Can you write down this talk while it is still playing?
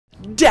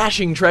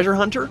dashing treasure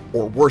hunter,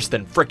 or worse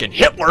than frickin'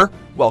 Hitler?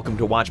 Welcome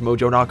to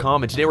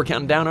WatchMojo.com, and today we're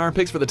counting down our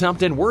picks for the top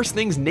 10 worst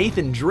things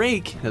Nathan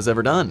Drake has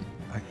ever done.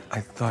 I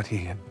thought he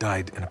had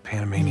died in a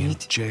Panamanian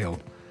jail,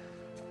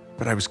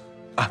 but I was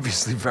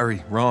obviously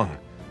very wrong.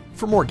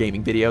 For more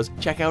gaming videos,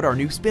 check out our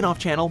new spin-off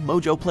channel,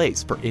 Mojo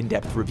Plays, for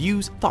in-depth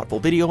reviews, thoughtful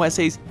video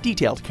essays,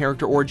 detailed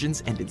character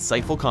origins, and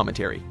insightful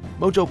commentary.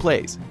 Mojo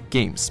Plays,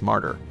 games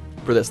smarter.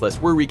 For this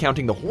list, we're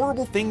recounting the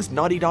horrible things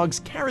Naughty Dog's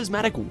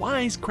charismatic,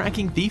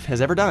 wise-cracking thief has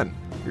ever done.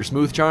 Your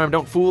smooth charm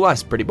don't fool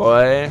us, pretty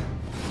boy.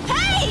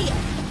 Hey!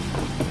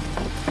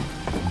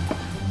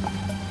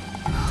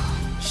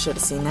 Should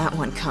have seen that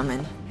one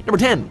coming. Number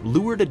 10,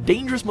 lured a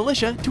dangerous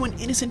militia to an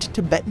innocent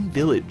Tibetan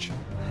village.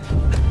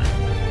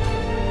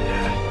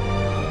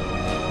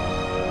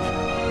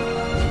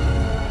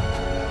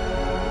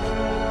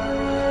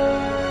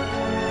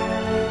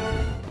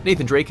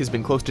 Nathan Drake has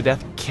been close to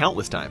death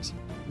countless times.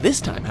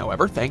 This time,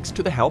 however, thanks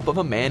to the help of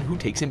a man who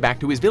takes him back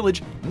to his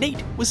village,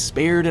 Nate was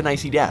spared an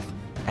icy death.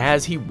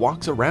 As he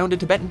walks around a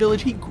Tibetan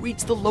village, he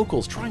greets the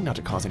locals, trying not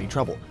to cause any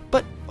trouble.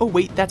 But, oh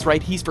wait, that's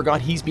right, he's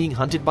forgot he's being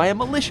hunted by a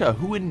militia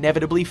who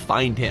inevitably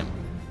find him.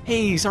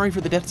 Hey, sorry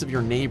for the deaths of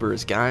your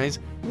neighbors, guys.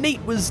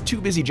 Nate was too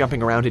busy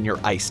jumping around in your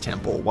ice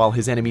temple while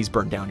his enemies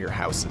burned down your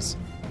houses.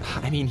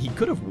 I mean, he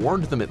could have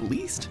warned them at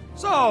least.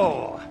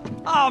 So,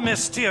 our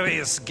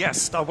mysterious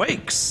guest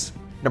awakes.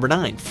 Number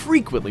 9,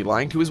 frequently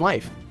lying to his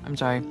wife. I'm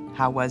sorry,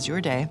 how was your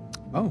day?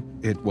 Oh,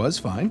 it was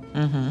fine.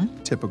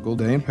 Typical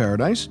day in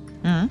paradise.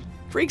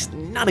 Drake's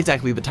not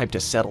exactly the type to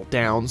settle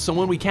down, so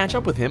when we catch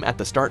up with him at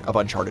the start of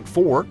Uncharted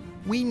 4,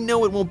 we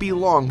know it won't be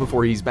long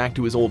before he's back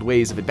to his old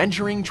ways of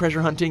adventuring,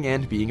 treasure hunting,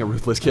 and being a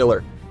ruthless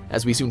killer.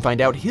 As we soon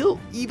find out, he'll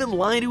even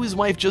lie to his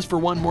wife just for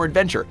one more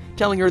adventure,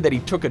 telling her that he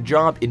took a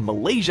job in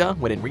Malaysia,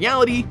 when in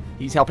reality,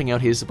 he's helping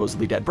out his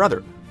supposedly dead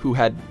brother, who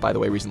had, by the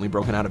way, recently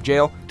broken out of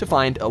jail to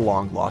find a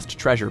long-lost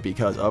treasure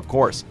because, of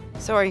course.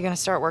 So are you gonna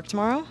start work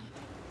tomorrow?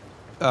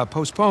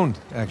 Postponed,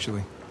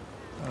 actually.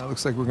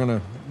 Looks like we're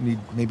gonna need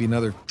maybe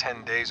another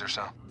 10 days or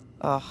so.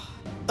 Ugh.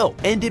 Oh,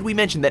 and did we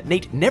mention that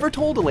Nate never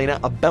told Elena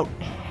about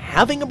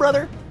having a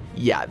brother?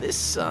 Yeah,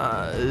 this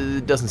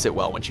doesn't sit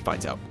well when she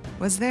finds out.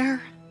 Was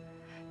there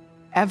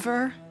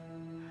ever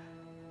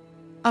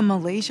a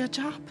Malaysia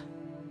job?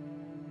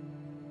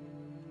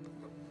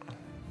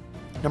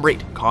 Number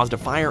 8, caused a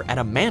fire at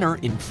a manor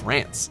in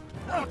France.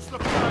 What's the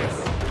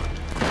price?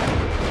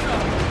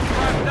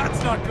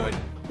 That's not good.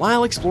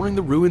 While exploring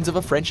the ruins of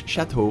a French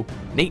chateau,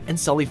 Nate and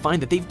Sully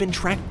find that they've been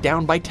tracked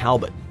down by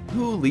Talbot,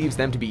 who leaves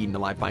them to be eaten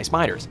alive by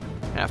spiders.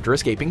 After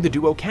escaping, the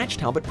duo catch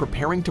Talbot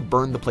preparing to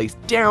burn the place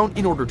down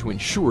in order to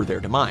ensure their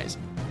demise.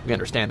 We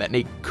understand that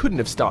Nate couldn't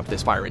have stopped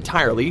this fire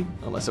entirely,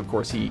 unless of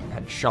course he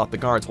had shot the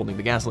guards holding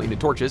the gasoline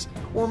and torches,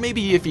 or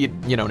maybe if he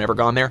had, never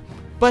gone there.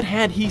 But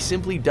had he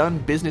simply done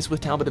business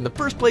with Talbot in the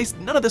first place,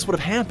 none of this would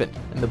have happened,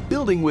 and the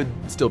building would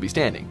still be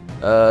standing.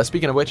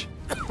 Speaking of which...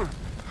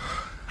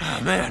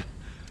 Oh, man.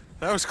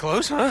 That was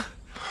close, huh?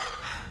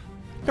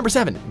 Number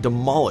 7,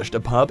 Demolished, a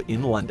pub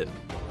in London.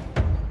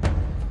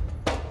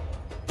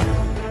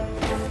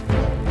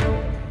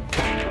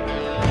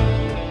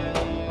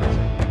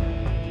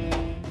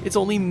 It's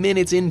only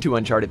minutes into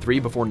Uncharted 3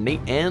 before Nate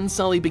and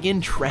Sully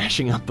begin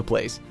trashing up the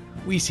place.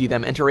 We see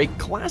them enter a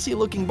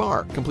classy-looking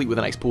bar, complete with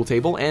a nice pool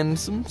table and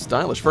some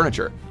stylish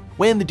furniture.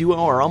 When the duo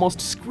are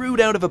almost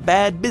screwed out of a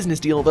bad business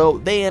deal, though,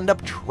 they end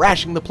up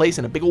trashing the place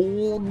in a big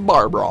old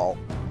bar brawl.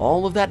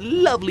 All of that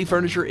lovely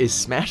furniture is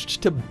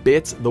smashed to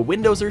bits, the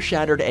windows are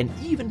shattered, and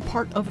even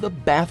part of the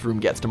bathroom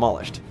gets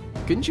demolished.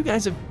 Couldn't you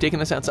guys have taken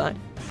this outside?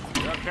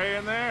 You okay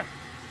in there?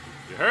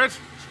 You hurt?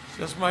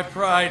 Just my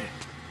pride.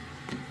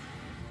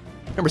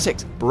 Number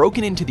 6,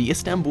 broken into the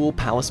Istanbul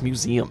Palace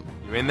Museum.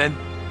 You in then?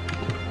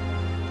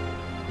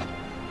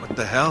 What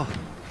the hell?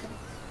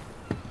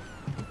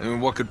 I mean,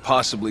 what could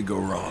possibly go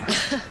wrong?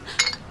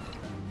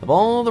 Of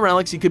all the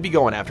relics you could be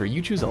going after,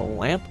 you choose a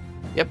lamp?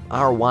 Yep,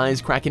 our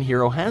wisecracking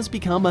hero has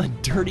become a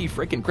dirty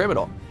frickin'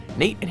 criminal.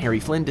 Nate and Harry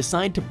Flynn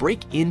decide to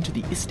break into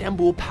the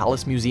Istanbul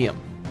Palace Museum,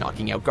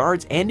 knocking out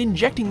guards and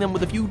injecting them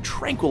with a few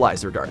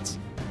tranquilizer darts.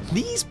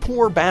 These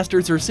poor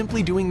bastards are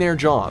simply doing their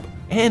job,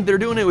 and they're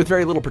doing it with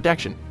very little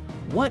protection.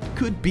 What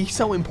could be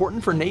so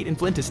important for Nate and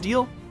Flynn to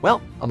steal?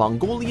 Well, a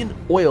Mongolian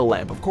oil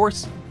lamp, of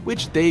course,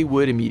 which they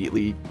would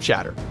immediately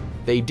shatter.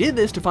 They did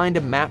this to find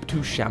a map to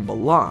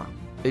Shambhala.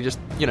 They just,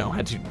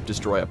 had to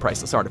destroy a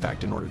priceless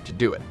artifact in order to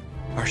do it.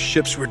 Our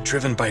ships were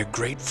driven by a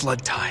great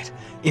flood tide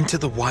into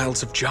the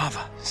wilds of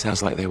Java.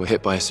 Sounds like they were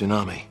hit by a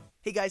tsunami.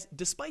 Hey guys,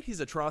 despite his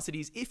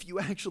atrocities, if you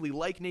actually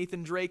like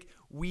Nathan Drake,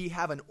 we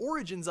have an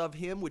origins of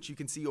him, which you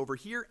can see over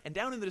here, and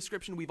down in the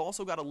description we've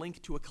also got a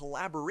link to a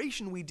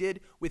collaboration we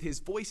did with his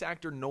voice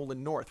actor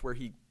Nolan North, where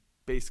he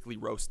basically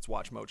roasts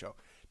WatchMojo.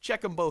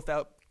 Check them both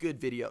out, good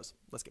videos.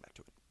 Let's get back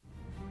to it.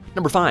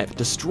 Number 5,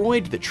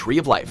 destroyed the Tree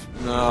of Life.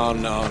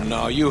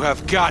 No, you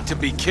have got to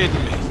be kidding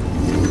me.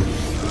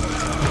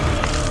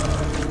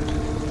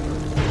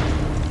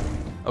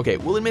 Okay,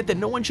 we'll admit that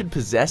no one should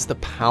possess the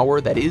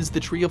power that is the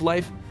Tree of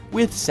Life.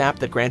 With sap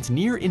that grants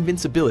near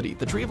invincibility,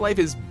 the Tree of Life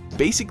is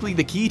basically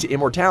the key to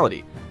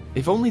immortality.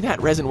 If only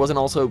that resin wasn't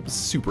also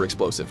super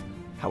explosive.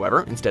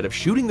 However, instead of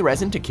shooting the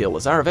resin to kill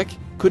Lazarevic,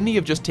 couldn't he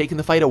have just taken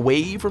the fight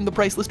away from the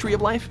priceless tree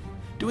of life?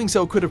 Doing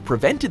so could have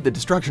prevented the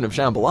destruction of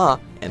Shambhala,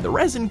 and the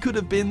resin could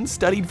have been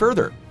studied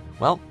further.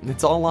 Well,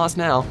 it's all lost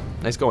now.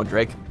 Nice going,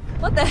 Drake.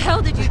 What the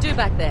hell did you do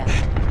back there?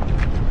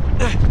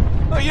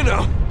 Oh, you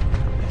know,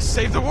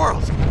 save the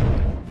world.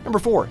 Number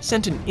 4,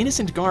 sent an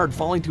innocent guard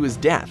falling to his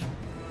death.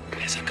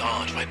 There's a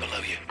guard right below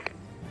you.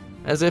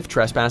 As if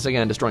trespassing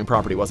and destroying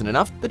property wasn't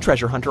enough, the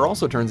treasure hunter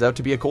also turns out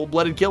to be a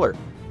cold-blooded killer.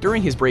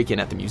 During his break-in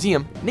at the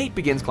museum, Nate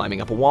begins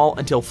climbing up a wall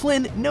until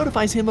Flynn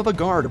notifies him of a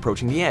guard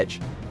approaching the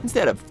edge.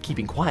 Instead of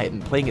keeping quiet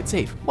and playing it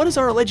safe, what does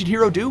our alleged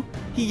hero do?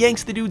 He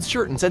yanks the dude's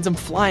shirt and sends him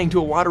flying to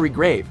a watery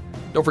grave.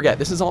 Don't forget,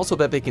 this is also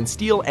that they can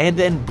steal and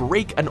then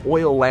break an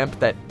oil lamp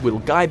that will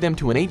guide them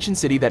to an ancient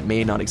city that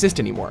may not exist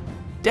anymore.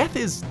 Death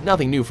is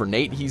nothing new for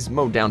Nate. He's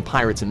mowed down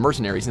pirates and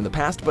mercenaries in the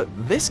past, but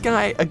this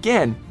guy,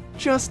 again,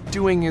 just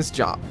doing his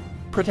job.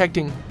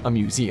 Protecting a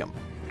museum.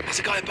 There's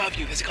a guy above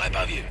you. There's a guy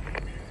above you.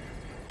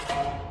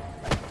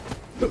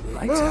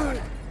 Lights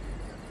out.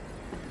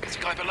 There's a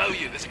guy below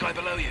you. There's a guy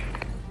below you.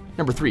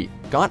 Number 3,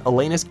 got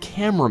Elena's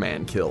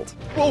cameraman killed.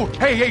 Whoa,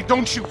 hey,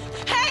 don't shoot.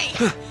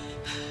 Hey!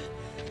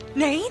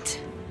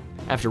 Nate?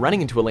 After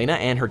running into Elena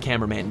and her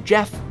cameraman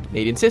Jeff,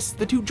 Nate insists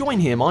the two join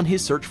him on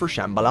his search for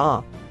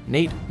Shambhala.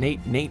 Nate,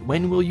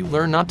 when will you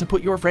learn not to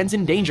put your friends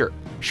in danger?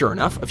 Sure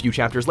enough, a few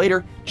chapters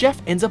later,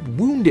 Jeff ends up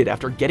wounded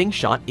after getting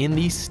shot in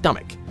the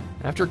stomach.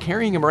 After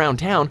carrying him around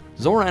town,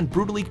 Zoran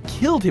brutally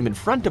killed him in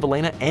front of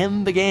Elena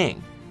and the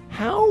gang.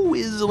 How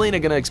is Elena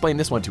gonna explain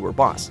this one to her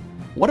boss?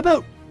 What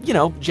about,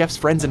 Jeff's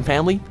friends and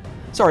family?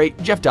 Sorry,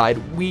 Jeff died.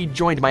 We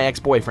joined my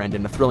ex-boyfriend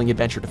in a thrilling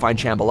adventure to find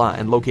Shambhala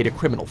and locate a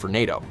criminal for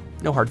NATO.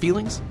 No hard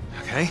feelings?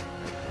 Okay,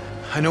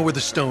 I know where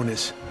the stone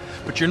is,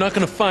 but you're not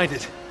gonna find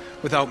it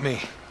without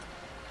me.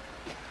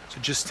 So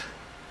just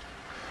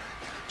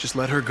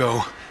let her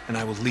go, and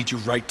I will lead you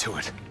right to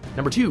it.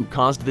 Number 2,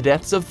 caused the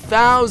deaths of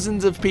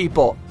thousands of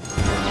people.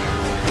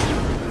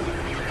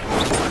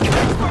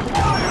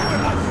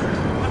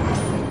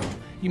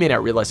 You may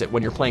not realize it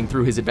when you're playing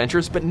through his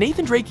adventures, but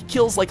Nathan Drake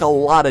kills like a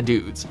lot of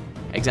dudes.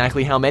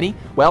 Exactly how many?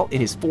 Well, in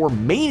his 4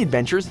 main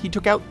adventures, he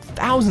took out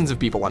thousands of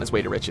people on his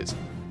way to riches.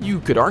 You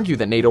could argue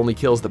that Nate only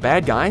kills the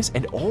bad guys,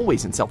 and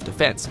always in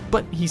self-defense,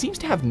 but he seems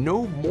to have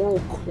no moral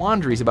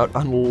quandaries about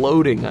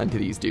unloading onto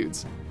these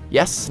dudes.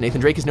 Yes,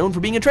 Nathan Drake is known for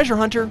being a treasure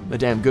hunter, a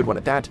damn good one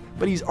at that,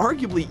 but he's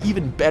arguably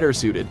even better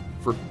suited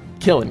for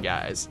killing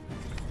guys.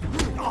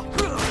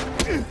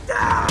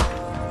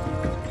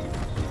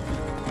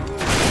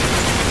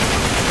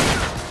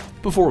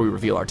 Before we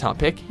reveal our top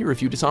pick, here are a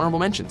few dishonorable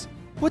mentions.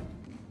 What?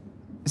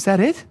 Is that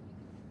it?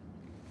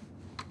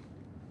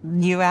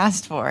 You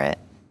asked for it.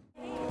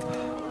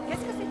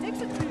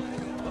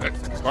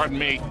 Pardon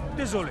me.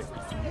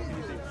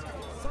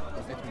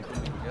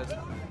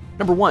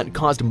 Number 1,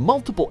 caused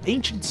multiple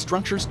ancient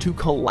structures to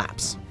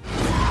collapse.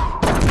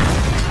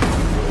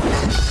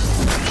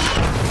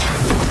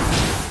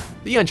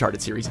 The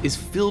Uncharted series is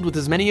filled with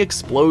as many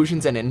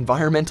explosions and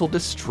environmental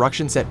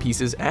destruction set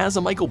pieces as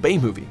a Michael Bay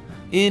movie.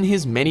 In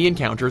his many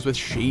encounters with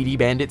shady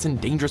bandits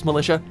and dangerous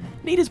militia,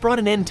 Nate has brought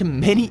an end to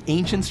many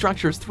ancient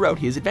structures throughout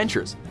his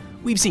adventures.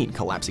 We've seen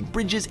collapsing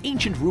bridges,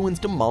 ancient ruins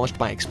demolished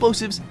by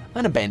explosives,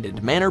 an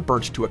abandoned manor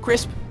burnt to a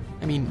crisp.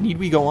 I mean, need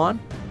we go on?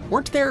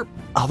 Weren't there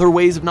other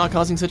ways of not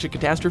causing such a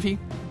catastrophe?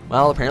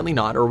 Well, apparently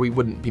not, or we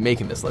wouldn't be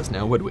making this list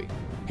now, would we?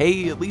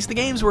 Hey, at least the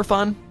games were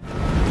fun.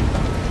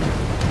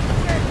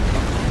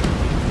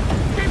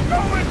 Keep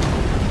going!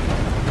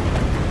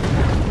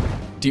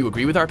 Do you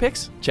agree with our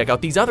picks? Check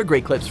out these other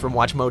great clips from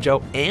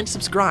WatchMojo and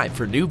subscribe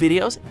for new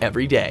videos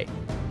every day.